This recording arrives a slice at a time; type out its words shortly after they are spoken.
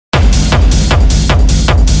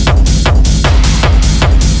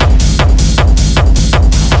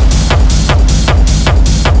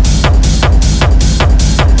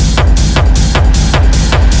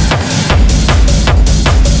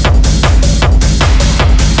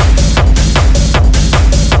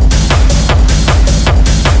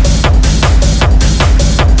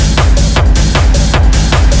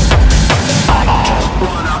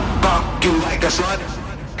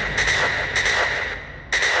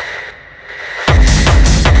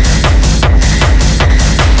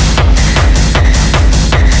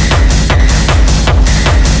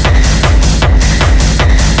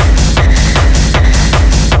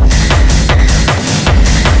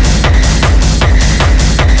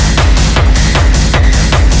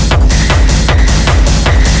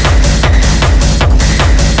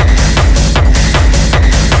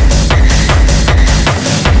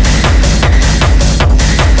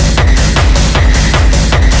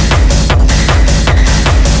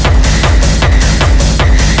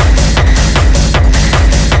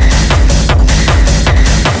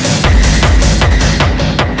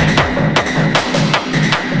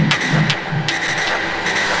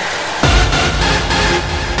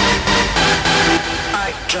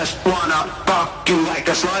just wanna fuck you like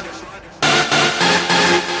a slut.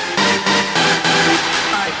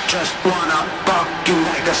 I just wanna fuck you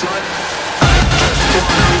like a slut. I just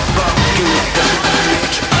wanna fuck you like a slut,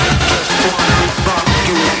 bitch. I just wanna fuck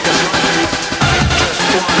you like a slut. I just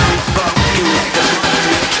wanna fuck you like a slut,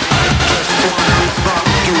 bitch. I just wanna fuck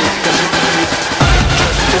you like a slut. I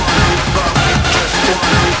just wanna fuck, just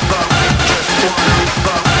wanna fuck, just wanna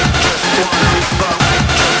fuck, just wanna fuck.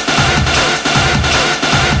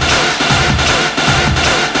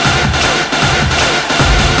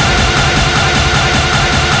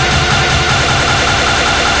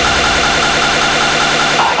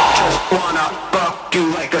 Wanna fuck you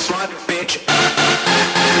like a slut, bitch.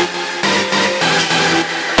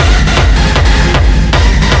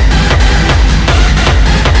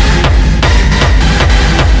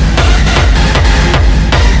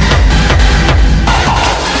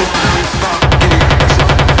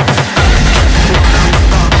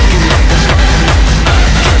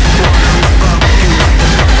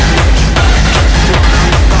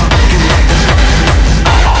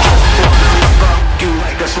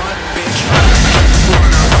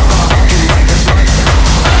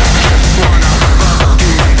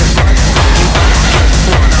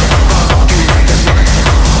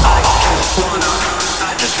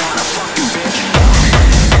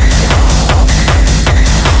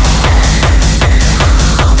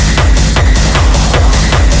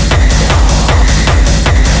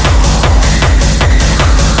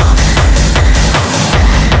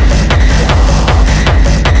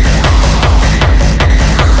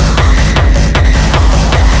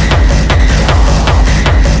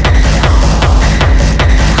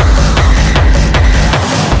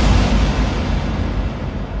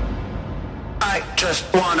 I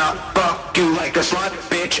just wanna fuck you like a slut,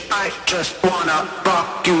 bitch. I just wanna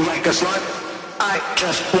fuck you like a slut.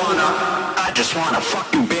 I just wanna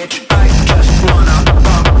fuck you, bitch.